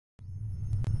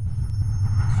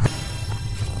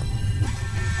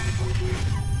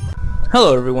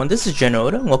Hello everyone, this is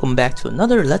Genoda, and welcome back to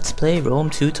another Let's Play Rome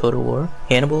 2 Total War,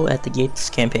 Hannibal at the Gates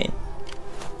campaign.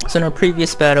 So in our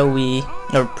previous video, we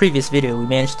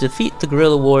managed to defeat the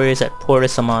guerrilla warriors at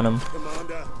Portus Amanum.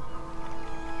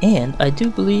 And I do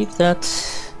believe that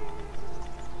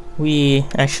we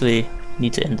actually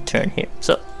need to end the turn here.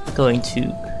 So, I'm going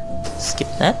to skip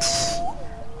that.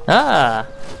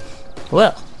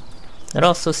 Well, it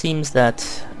also seems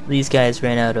that these guys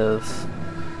ran out of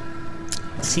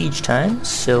siege time,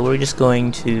 so we're just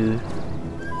going to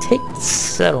take the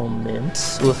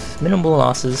settlement with minimal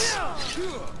losses.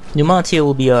 Numantia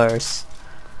will be ours,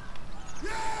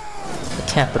 the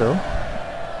capital,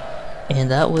 and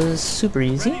that was super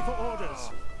easy.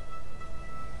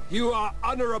 You are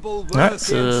honorable, Alright,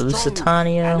 so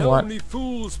Lusitania, what? Only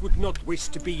fools would not wish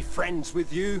to be friends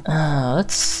with you.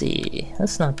 Let's see.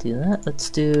 Let's not do that. Let's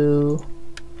do.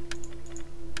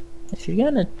 If you're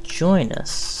gonna join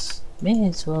us, may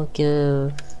as well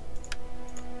give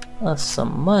us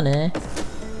some money.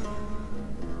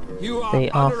 You are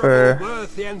they offer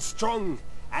worthy and strong,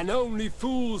 and only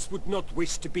fools would not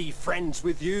wish to be friends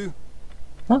with you.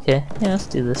 Okay, yeah, let's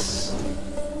do this.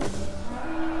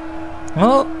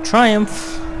 Oh,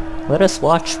 triumph! Let us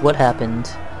watch what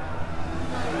happened.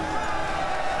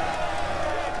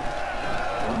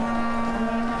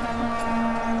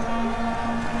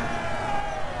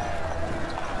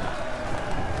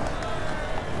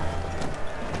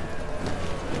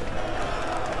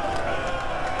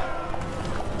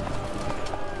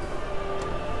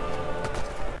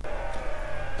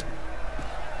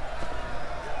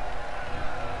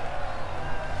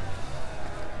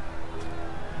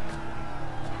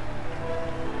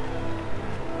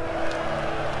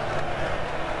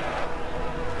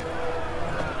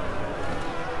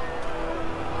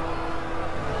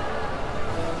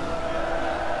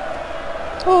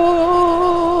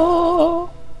 Oh,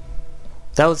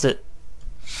 that was it.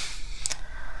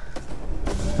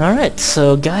 Alright,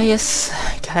 so Gaius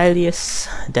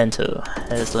Dento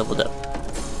has leveled up.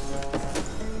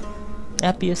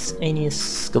 Appius Aeneas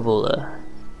Scaevola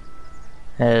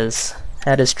has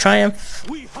had his triumph.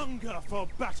 We hunger for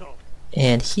battle.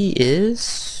 And he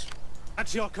is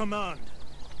at your command.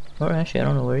 Or actually I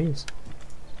don't know where he is.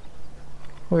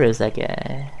 Where is that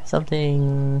guy?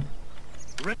 Something.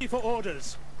 Ready for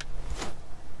orders.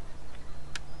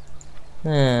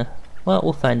 Well,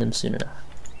 we'll find him soon enough.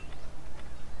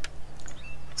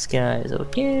 This guy is over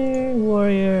here,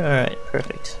 warrior. Alright,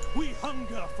 perfect. We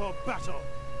hunger for battle.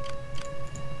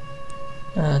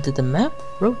 Did the map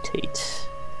rotate?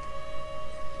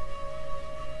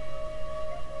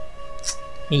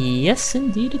 Yes,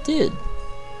 indeed it did.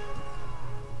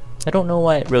 I don't know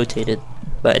why it rotated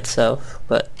by itself,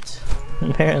 but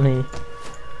apparently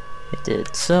it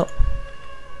did. So,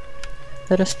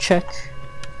 let us check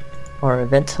our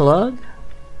event log.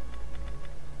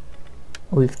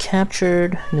 We've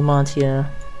captured Numantia.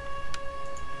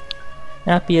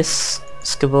 Appius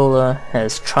Scaevola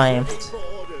has triumphed.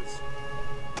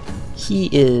 He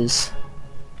is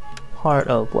part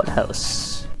of what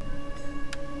house?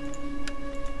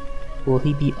 Will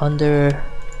he be under...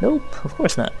 Nope, of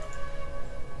course not.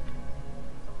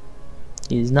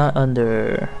 He's not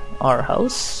under our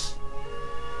house.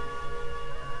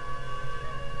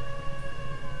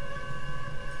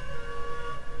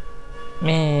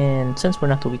 And since we're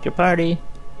not the weaker party,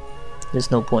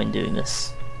 there's no point in doing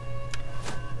this.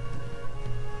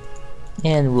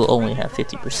 And we'll only have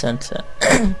 50%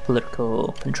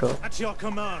 political control. At your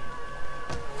command.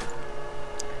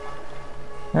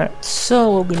 Alright,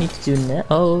 so what we need to do now...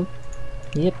 Oh,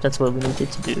 yep, that's what we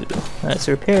needed to do. Alright,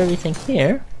 so repair everything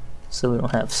here, so we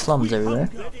don't have slums everywhere.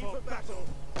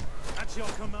 At your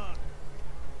command.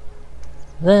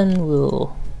 Then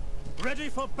we'll ready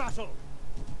for battle.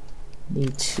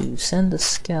 Need to send a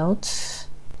scout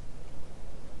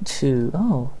to...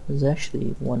 Oh, there's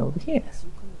actually one over here.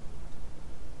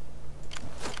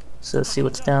 So let's see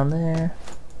what's down there.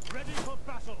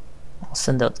 I'll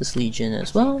send out this legion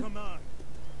as well.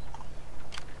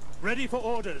 Ready for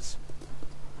orders.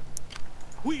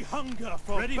 We hunger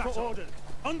for ready battle. For orders.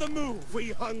 On the move.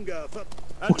 We hunger for...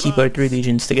 We'll keep our 3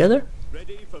 legions together,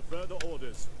 ready for further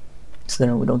orders. so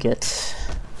then we don't get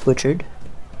butchered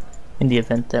in the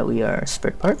event that we are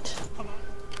spread apart.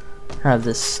 Have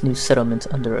this new settlement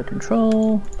under our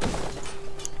control.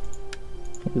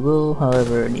 We will,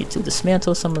 however, need to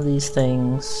dismantle some of these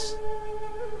things,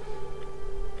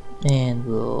 and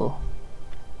we'll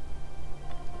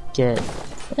get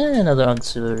another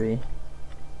auxiliary,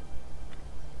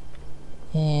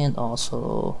 and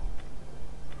also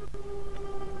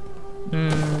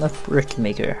a brick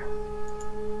maker.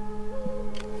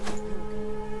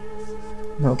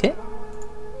 Okay.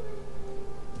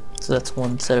 So that's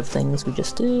one set of things we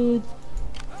just did.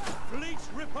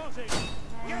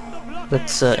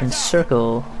 Let's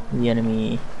encircle the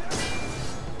enemy.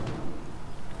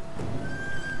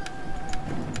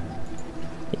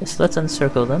 Yes, let's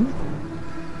encircle them.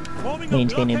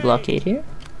 Maintain a blockade here.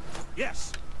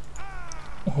 Yes.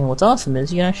 And what's awesome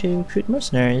is you can actually recruit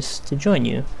mercenaries to join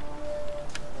you.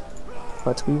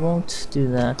 But we won't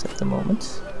do that at the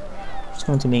moment. Just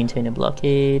going to maintain a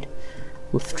blockade.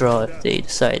 Withdraw if they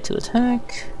decide to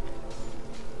attack.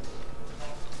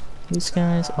 These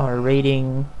guys are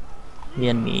raiding the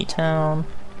enemy town.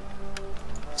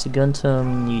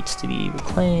 Saguntum needs to be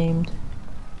reclaimed.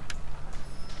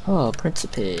 Oh,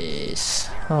 Principes.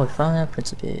 Oh, we finally have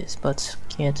Principes, but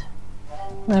we don't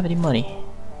have any money.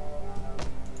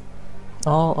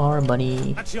 All our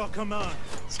money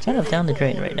is kind of down the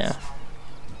drain right now.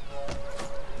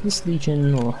 This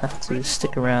legion will have to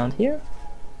stick around here.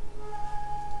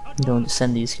 I'm going to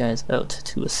send these guys out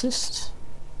to assist.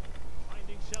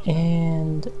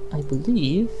 And I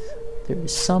believe there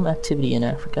is some activity in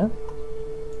Africa.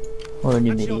 Or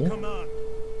Numidia.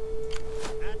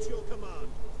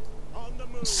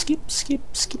 Skip,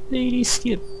 lady,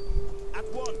 skip.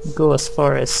 Go as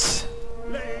far as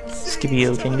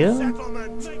Scipio can go.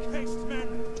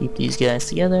 Keep these guys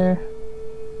together.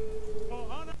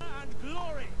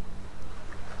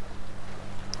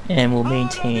 And we'll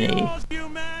maintain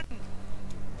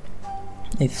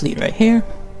a fleet right here.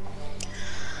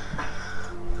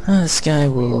 This guy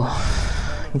will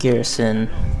garrison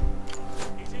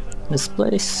this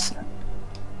place.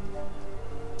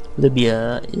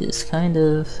 Libya is kind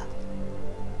of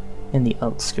in the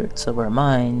outskirts of our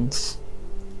mines.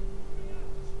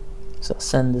 So I'll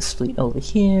send this fleet over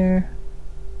here.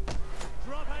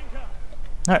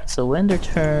 Alright, so we'll end their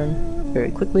turn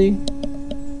very quickly.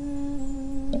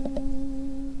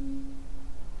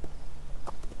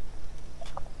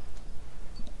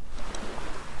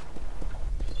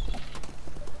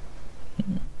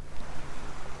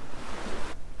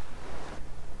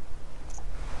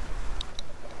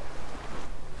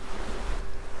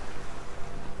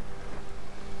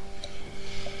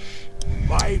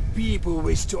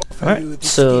 Alright,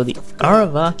 so the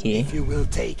Arawaki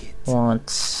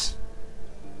wants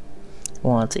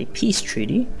a peace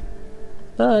treaty,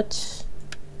 but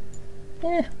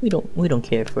we don't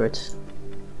care for it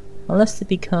unless they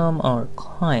become our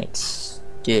client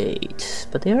state.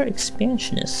 But they are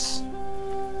expansionists.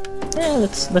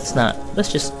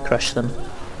 Let's just crush them.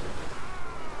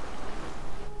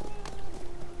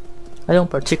 I don't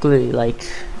particularly like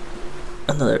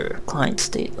another client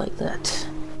state like that.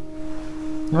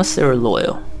 Unless they were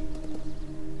loyal.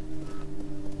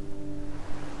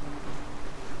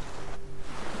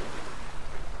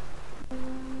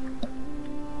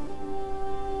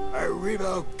 A river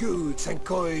of goods and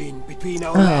coin between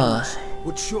our lands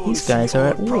would surely these guys are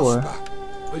at war.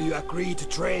 Will you agree to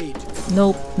trade?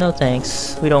 Nope, no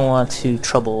thanks. We don't want to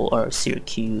trouble our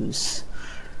Syracuse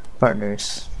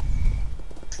partners.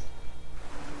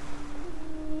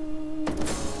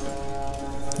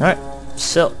 Alright,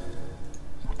 so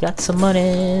got some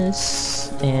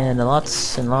monies and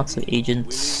lots of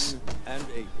agents.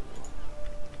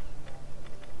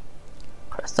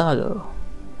 Carthago.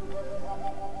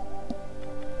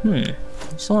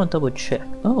 Just want to double check.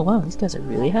 Oh wow, these guys are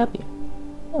really happy.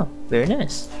 Oh, very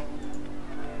nice.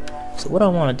 So what I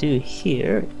want to do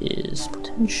here is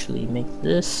potentially make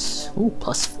this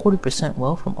plus 40%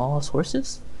 wealth from all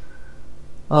sources.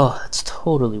 Oh, that's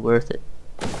totally worth it.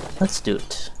 Let's do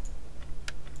it.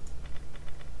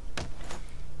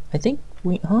 I think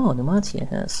Numantia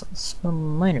has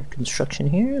some minor construction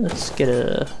here. Let's get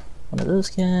one of those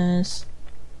guys.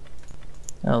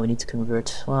 Oh, we need to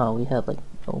convert. Wow, we have like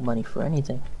no money for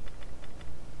anything.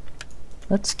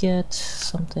 Let's get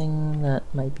something that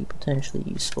might be potentially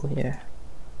useful here.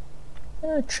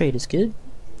 Trade is good.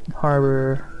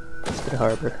 Harbor. Let's get a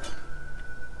harbor.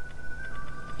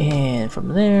 And from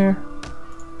there,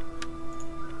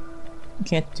 we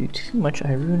can't do too much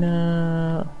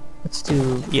Iruna. Let's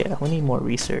do, yeah, we need more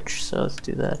research, so let's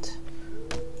do that.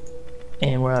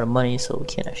 And we're out of money, so we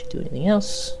can't actually do anything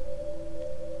else.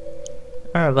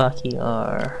 Arawaki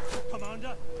are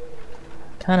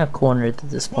kind of cornered at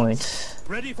this point.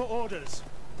 Ready for orders.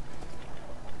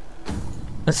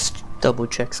 Let's double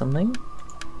check something.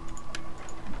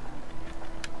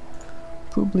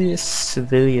 Publius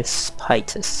Civilis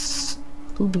Pitus.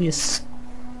 Publius.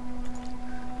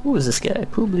 Who is this guy?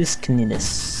 Publius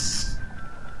Caninus.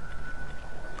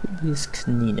 Publius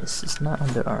Caninus is not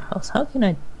under our house. How can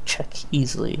I check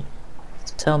easily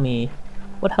to tell me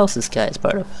what house this guy is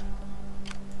part of?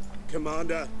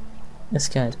 Commander. This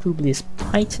guy is Publius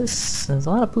Pitus. There's a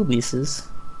lot of Publiuses.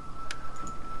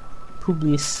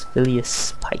 Publius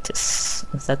Filius Pitus.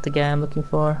 Is that the guy I'm looking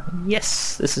for?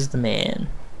 Yes, this is the man.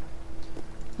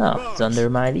 Oh, he's under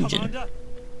my legion. Commander.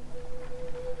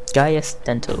 Gaius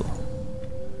Dento.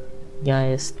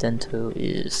 Gaius Dento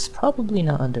is probably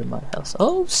not under my house.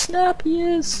 Oh snap, he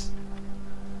is!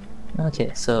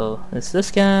 Okay, so it's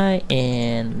this guy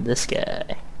and this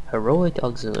guy. Heroic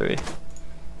Auxiliary.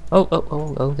 Oh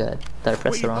god. Thought I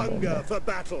pressed the wrong button there.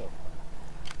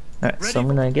 Alright, so I'm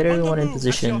gonna get everyone in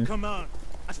position.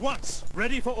 At once,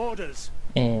 ready for orders.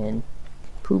 And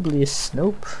Publius,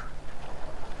 nope.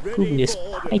 Publius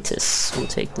Pitus will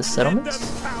take the settlement.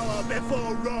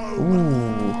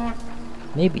 Ooh,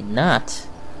 maybe not.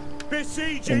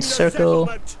 Encircle.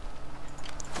 I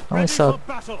only saw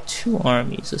 2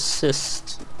 armies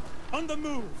assist. On the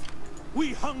move.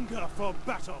 We hunger for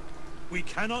battle. We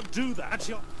cannot do that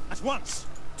at once.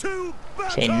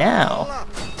 Okay, now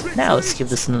let's give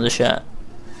this another shot.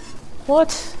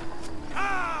 What?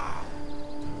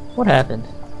 What happened?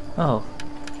 Oh.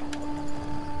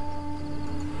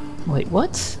 Wait,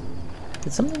 what?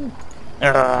 Did something...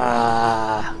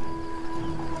 Now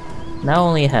I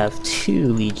only have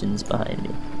 2 legions behind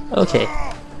me. Okay.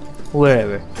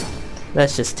 Wherever.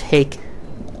 Let's just take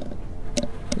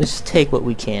what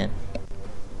we can.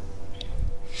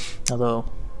 Although,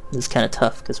 this is kind of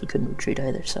tough because we couldn't retreat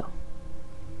either, so...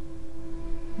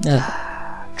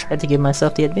 tried to give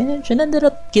myself the advantage and ended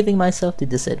up giving myself the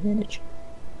disadvantage.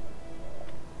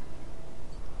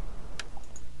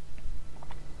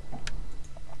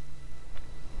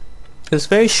 It was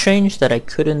very strange that I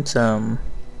couldn't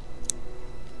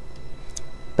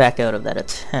back out of that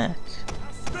attack.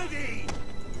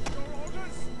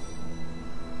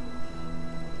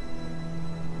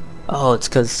 Oh, it's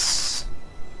because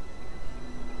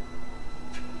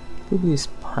Publius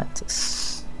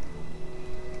Pitus.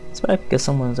 It's probably because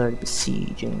someone's already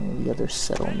besieging the other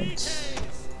settlement.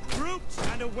 Grouped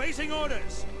and awaiting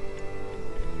orders.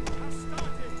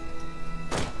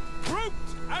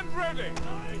 Grouped and ready.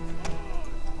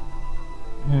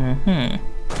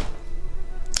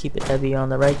 Keep it heavy on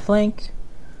the right flank.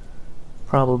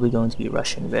 Probably going to be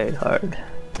rushing very hard.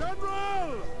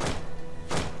 General!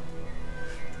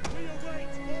 We await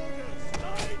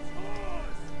orders.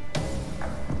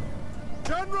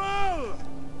 General!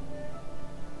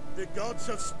 The gods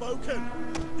have spoken.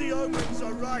 The omens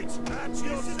are right. At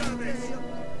your service.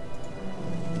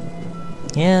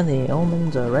 Yeah, the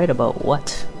omens are right about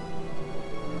what?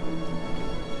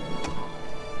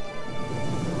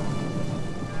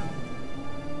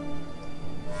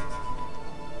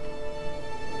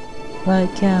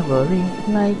 Like cavalry,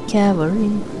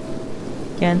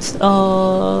 against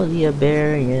all the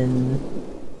Iberian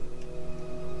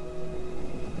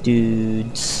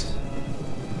dudes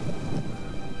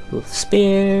with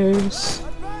spears.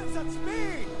 Advance at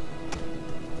speed.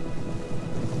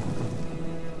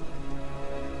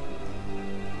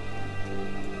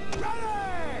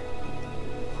 Ready!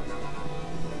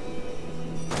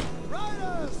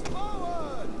 Riders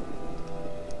forward!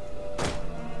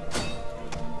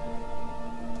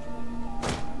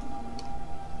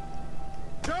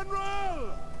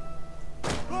 General!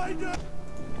 Rider!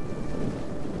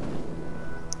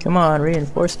 Come on,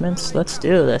 reinforcements, let's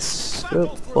do this.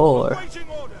 Group 4. Awaiting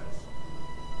orders.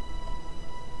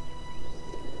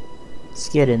 Let's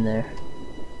get in there.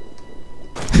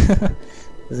 This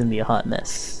is gonna be a hot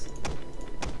mess.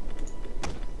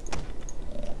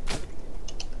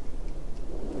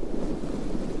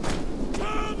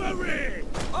 Cavalry!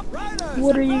 Riders,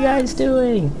 What are you guys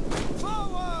doing?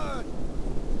 forward!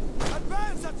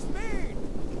 Advance at speed!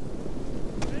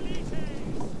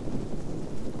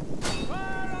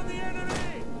 Fire on the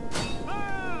enemy!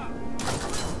 Fire!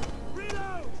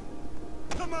 Reload!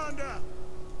 Commander!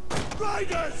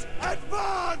 Riders,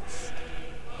 advance!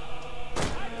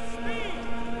 At speed!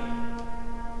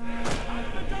 At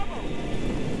the double!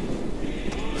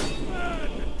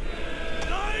 Horsemen!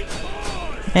 Light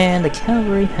horse! And the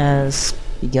cavalry has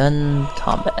begun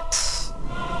combat.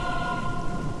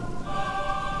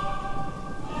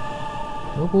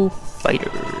 Noble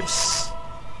fighters.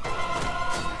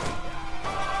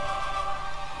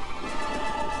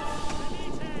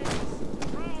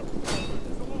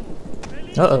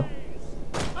 Uh-oh.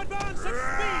 Advance at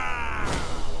speed!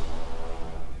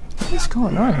 What's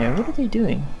going on here? What are they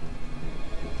doing?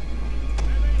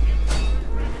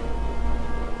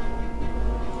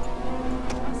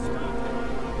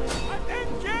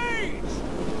 Engage!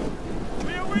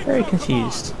 I'm very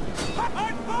confused.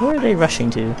 Where are they rushing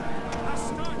to?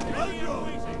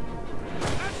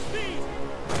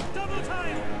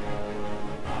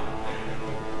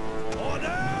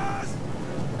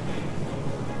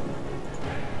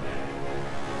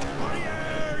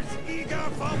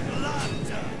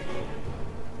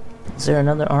 Is there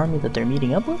another army that they're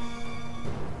meeting up with?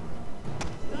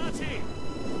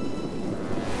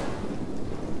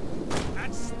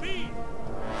 At speed.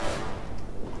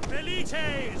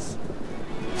 Elites.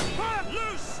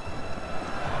 Loose.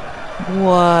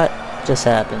 What just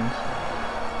happened?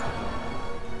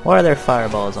 Why are there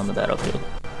fireballs on the battlefield?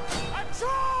 A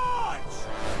charge!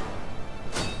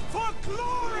 For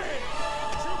glory!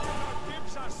 Jupiter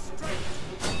gives us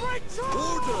strength. Break through!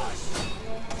 Orders!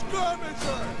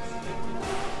 Skirmishers!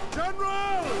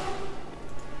 General!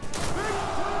 Victory!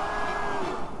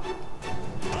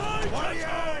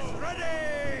 Warriors,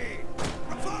 ready!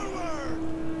 Forward!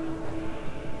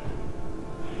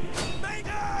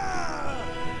 Maker!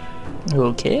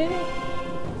 Okay.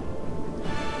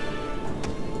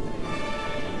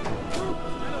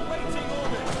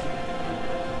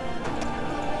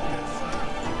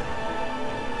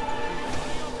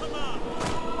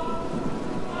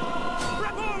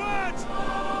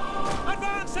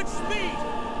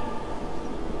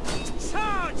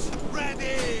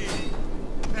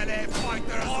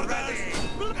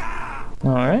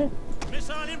 Alright.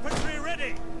 Missile infantry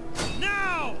ready.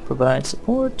 Now! Provide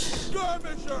support.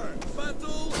 Skirmisher!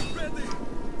 Battle ready!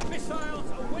 Missiles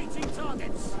awaiting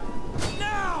targets.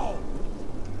 Now!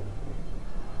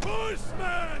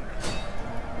 Horsemen!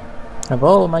 Have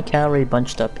all of my cavalry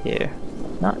bunched up here.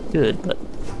 Not good, but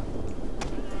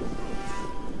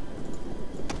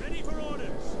Ready for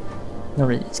orders.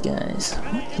 what are these guys?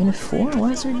 What, Unit 4?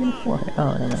 Why is there Unit 4 here?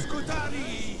 Oh, no.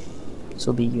 This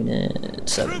will be Unit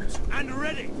 7. Troops and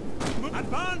ready.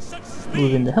 Advance at speed.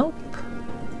 Moving to help.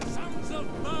 Sons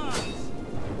of Mars.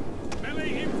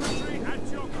 Melee infantry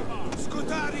at your command.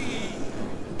 Scutari!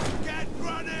 Get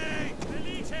running!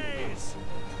 Elites!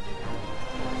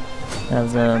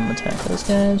 Have them attack those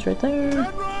guys right there.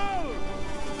 General!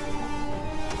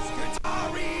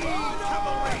 Scutari!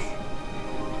 Cavalry!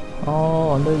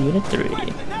 All under Unit 3.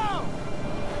 Now!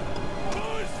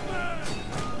 Horsemen!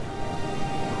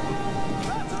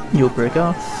 You'll break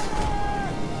off.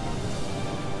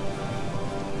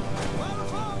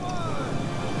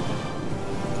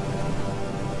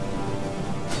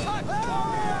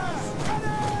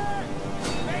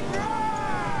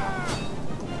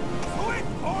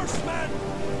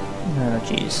 Oh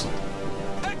jeez.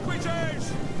 Equities!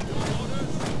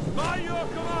 Orders by your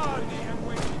command!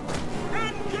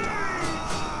 Engage!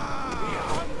 We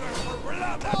hunger for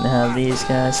blood! Gonna have these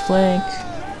guys flank.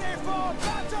 Ready for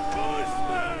battle!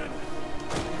 Horsemen!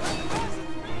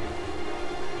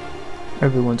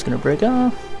 Everyone's gonna break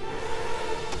off.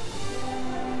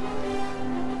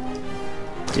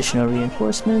 Additional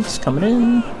reinforcements coming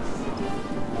in.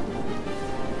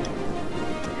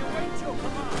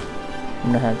 I'm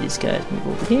gonna have these guys move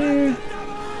over here.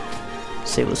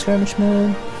 Disable skirmish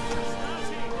mode.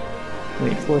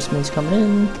 Reinforcements coming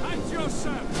in. At your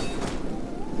service!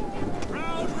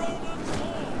 Proud Romans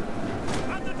all!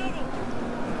 And the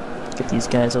double! Get these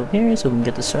guys over here so we can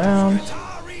get this around.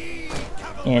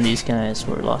 And these guys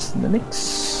were lost in the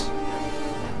mix.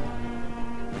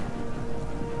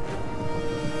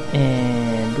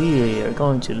 And we are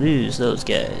going to lose those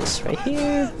guys right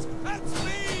here.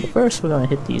 But first we're going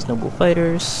to hit these noble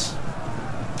fighters.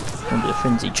 Into a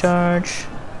frenzy charge.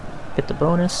 Hit the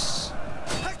bonus.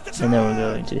 And then we're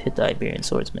going to hit the Iberian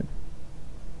swordsman.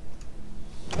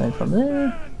 And from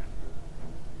there,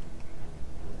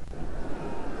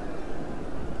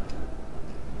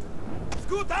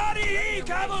 Scutari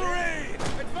Cavalry!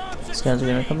 these guys are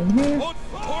going to come in here.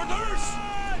 Orders!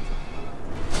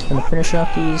 Gonna finish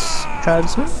off these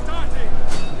tribesmen.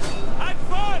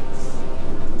 Advance!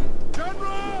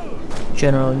 General!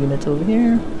 General unit over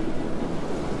here.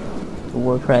 The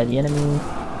war cry of the enemy.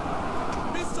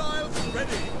 Missiles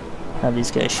ready! Have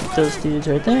these guys shoot those dudes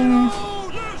right there.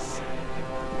 Loose!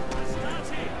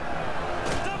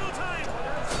 Double time!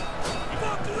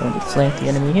 Going to flank the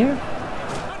enemy here.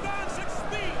 Advance at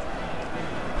speed!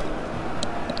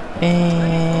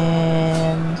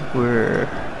 And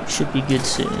we should be good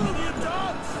soon.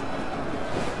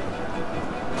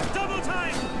 Double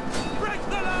time! Break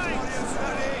the lines!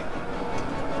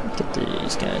 Get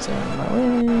these guys out of my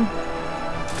way.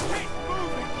 Keep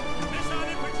moving! Missile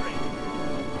infantry!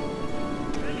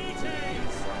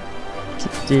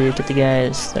 Elites! Get the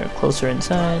guys that are closer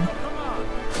inside.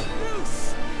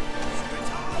 Loose!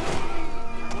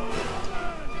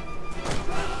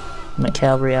 My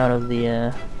cavalry out of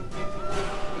the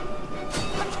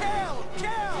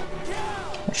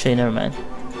actually never mind.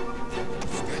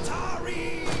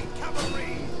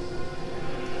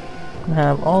 I'm gonna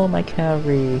have all of my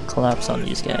cavalry collapse on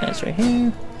these guys right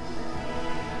here.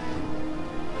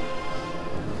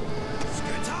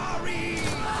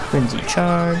 Frenzy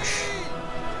charge.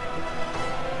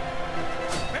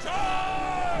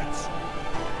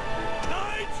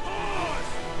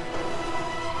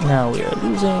 Now we are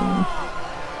losing.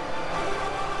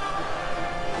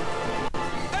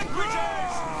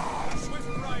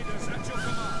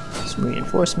 Some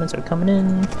reinforcements are coming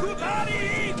in.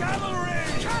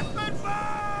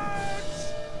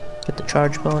 Get the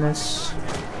charge bonus.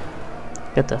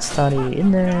 Get the study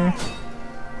in there.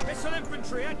 These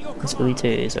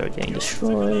elites are getting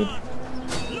destroyed.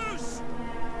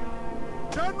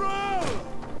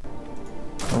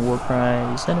 And war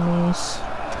cry these enemies.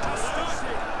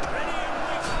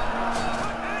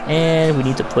 And we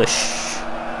need to push.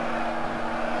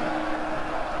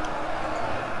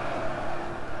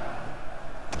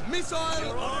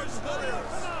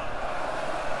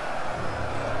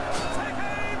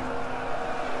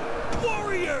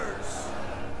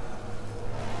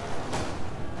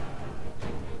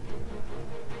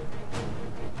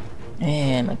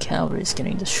 And my cavalry is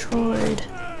getting destroyed.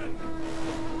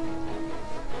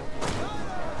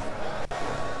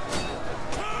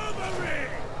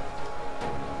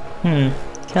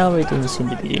 Cavalry doesn't seem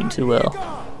to be doing too well.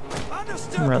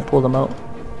 I'm gonna pull them out.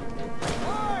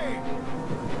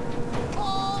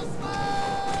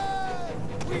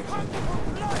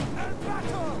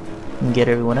 And get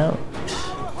everyone out.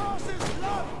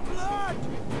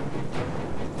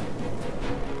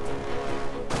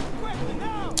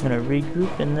 I'm gonna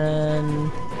regroup and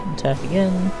then attack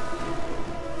again.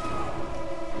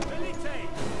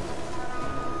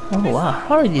 Oh wow,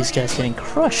 how are these guys getting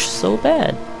crushed so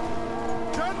bad?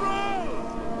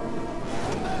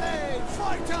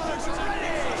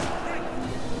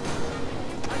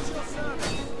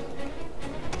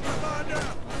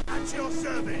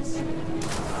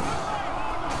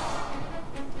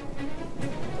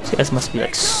 These guys must be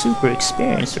like super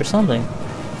experienced or something.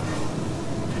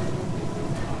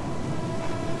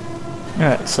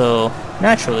 Alright, so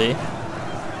naturally,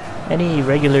 any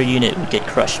regular unit would get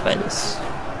crushed by this.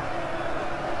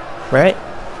 Right?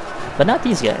 But not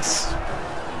these guys.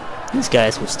 These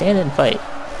guys will stand and fight.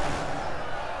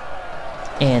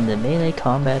 And the melee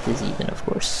combat is even, of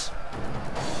course.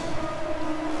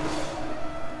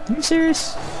 Are you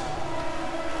serious?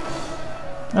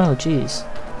 Oh, jeez.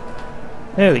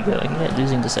 There we go, yeah,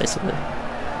 losing decisively.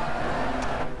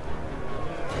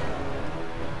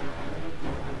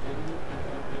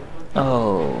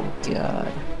 Oh, God.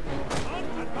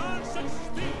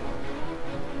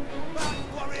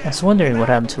 I was wondering what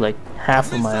happened to like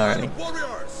half of my army.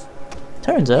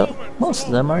 Turns out, most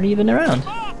of them aren't even around.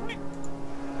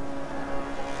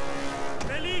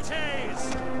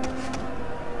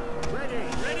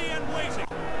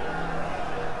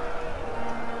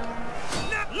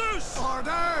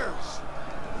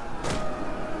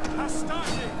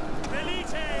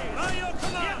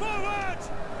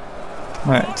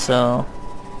 Alright, so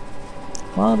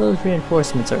while those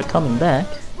reinforcements are coming back,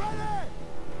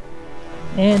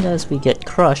 and as we get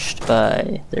crushed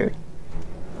by their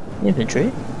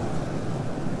infantry,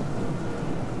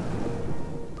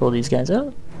 pull these guys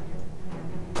out.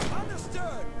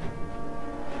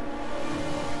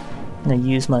 I'm gonna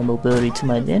use my mobility to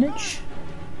my advantage.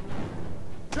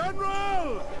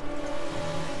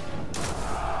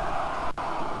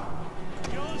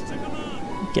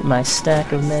 Get my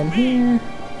stack of men here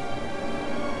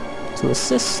to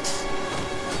assist.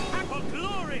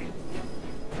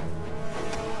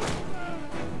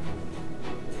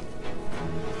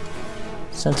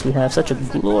 Since we have such a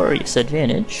glorious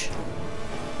advantage.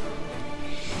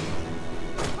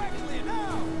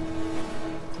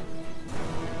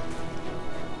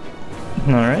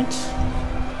 Alright.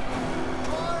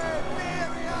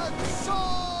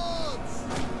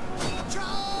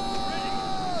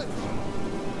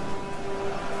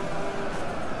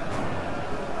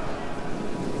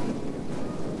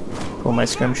 Pull my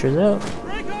skirmishers out.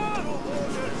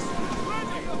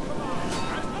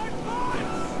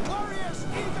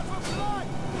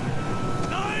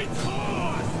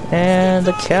 And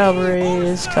the cavalry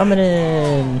is coming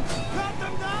in.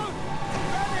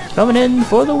 Coming in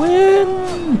for the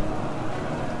win!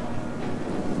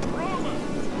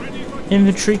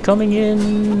 Infantry coming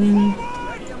in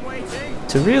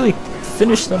to really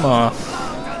finish them off.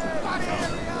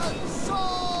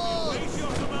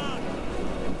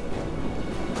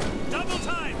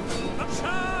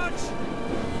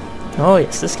 Oh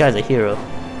yes, this guy's a hero.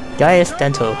 Gaius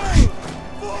Dento.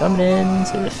 Coming in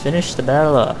to finish the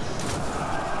battle off.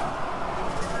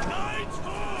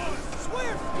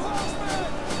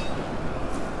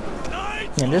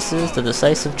 And this is the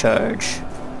decisive charge.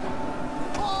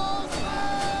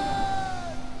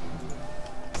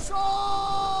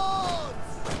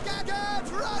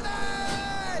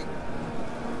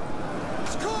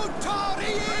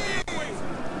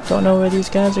 Don't know where these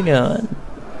guys are going.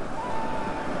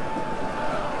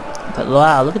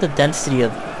 Wow, look at the density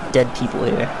of dead people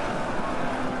here.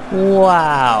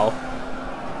 Wow.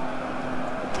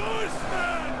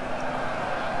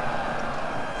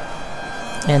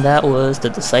 And that was the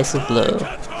decisive blow.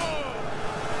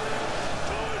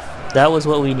 That was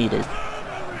what we needed.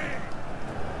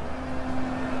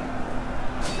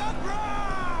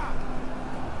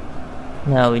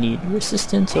 Now we need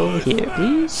resistance over here,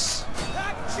 please.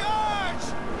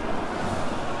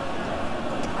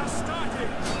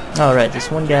 Alright, this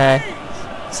one guy,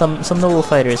 some noble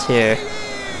fighters here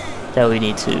that we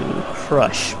need to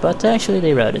crush, but actually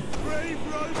they routed.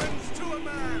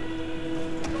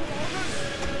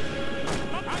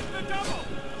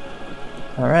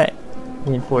 Alright,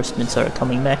 reinforcements are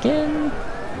coming back in.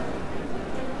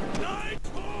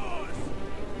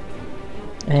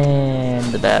 And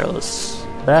the battles.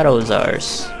 The battle is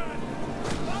ours.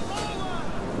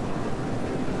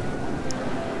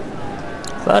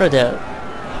 Without a doubt.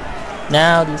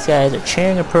 Now these guys are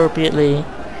cheering appropriately.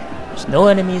 There's no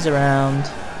enemies around.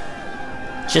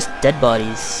 Just dead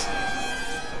bodies.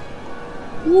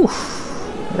 Oof.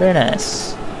 Very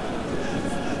nice.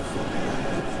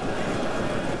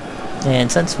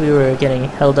 And since we were getting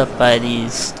held up by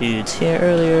these dudes here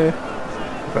earlier,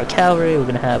 for our cavalry, we're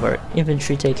going to have our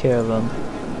infantry take care of them.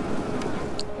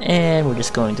 And we're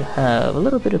just going to have a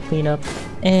little bit of cleanup.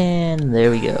 And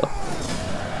there we go.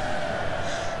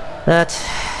 That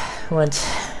went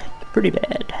pretty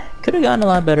bad. Could have gotten a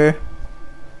lot better.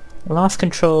 Lost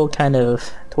control kind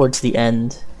of towards the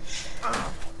end.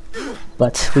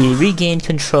 But we regained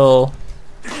control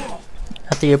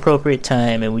at the appropriate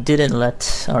time, and we didn't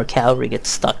let our cavalry get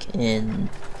stuck in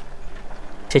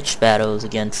pitched battles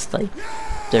against like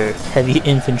their heavy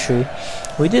infantry.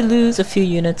 We did lose a few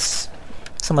units,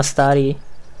 some Astari,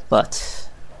 but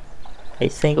I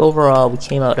think overall we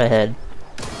came out ahead.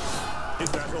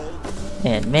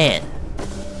 And man,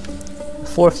 the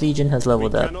 4th Legion has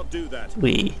leveled up.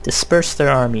 We dispersed their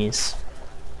armies.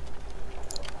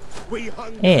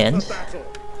 And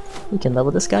we can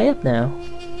level this guy up now.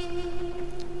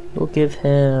 We'll give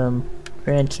him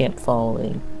Grand Camp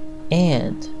Following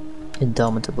and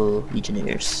Indomitable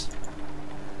Legionnaires.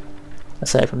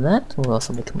 Aside from that, we'll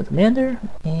also make him a commander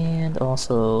and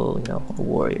also, you know, a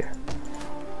warrior.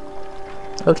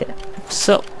 Okay,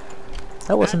 so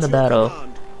that wasn't the battle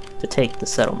to take the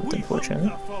settlement,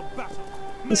 unfortunately.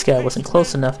 This guy wasn't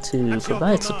close enough to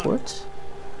provide support.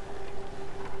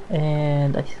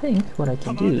 And I think what I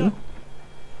can do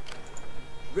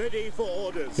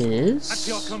is...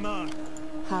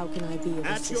 How can I be of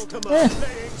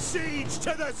assistance?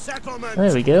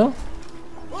 There we go.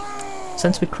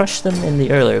 Since we crushed them in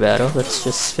the earlier battle, let's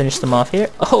just finish them off here.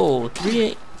 Oh,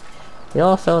 3-8. They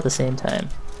all fell at the same time.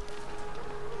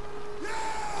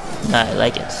 I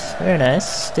like it. Very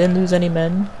nice. Didn't lose any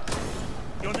men.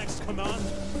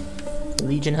 The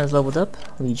Legion has leveled up.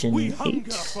 Legion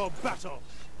 8.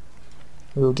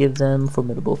 We'll give them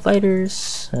formidable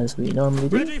fighters, as we normally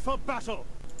do. Ready for battle.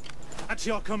 At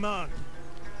your command.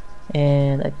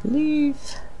 And I believe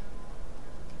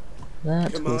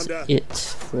that was it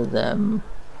for them.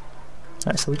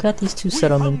 Alright, so we got these 2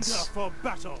 settlements.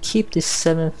 Keep this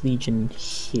 7th Legion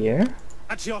here.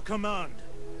 At your command.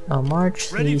 I'll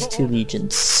march these 2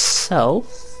 legions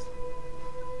south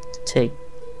to take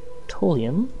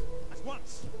Tolium.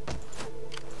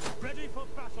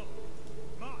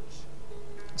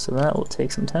 So that will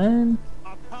take some time.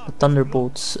 The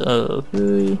Thunderbolts of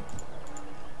Rui.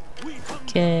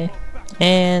 Okay,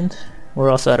 and we're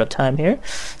also out of time here.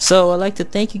 So I'd like to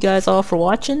thank you guys all for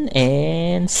watching,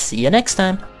 and see you next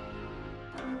time.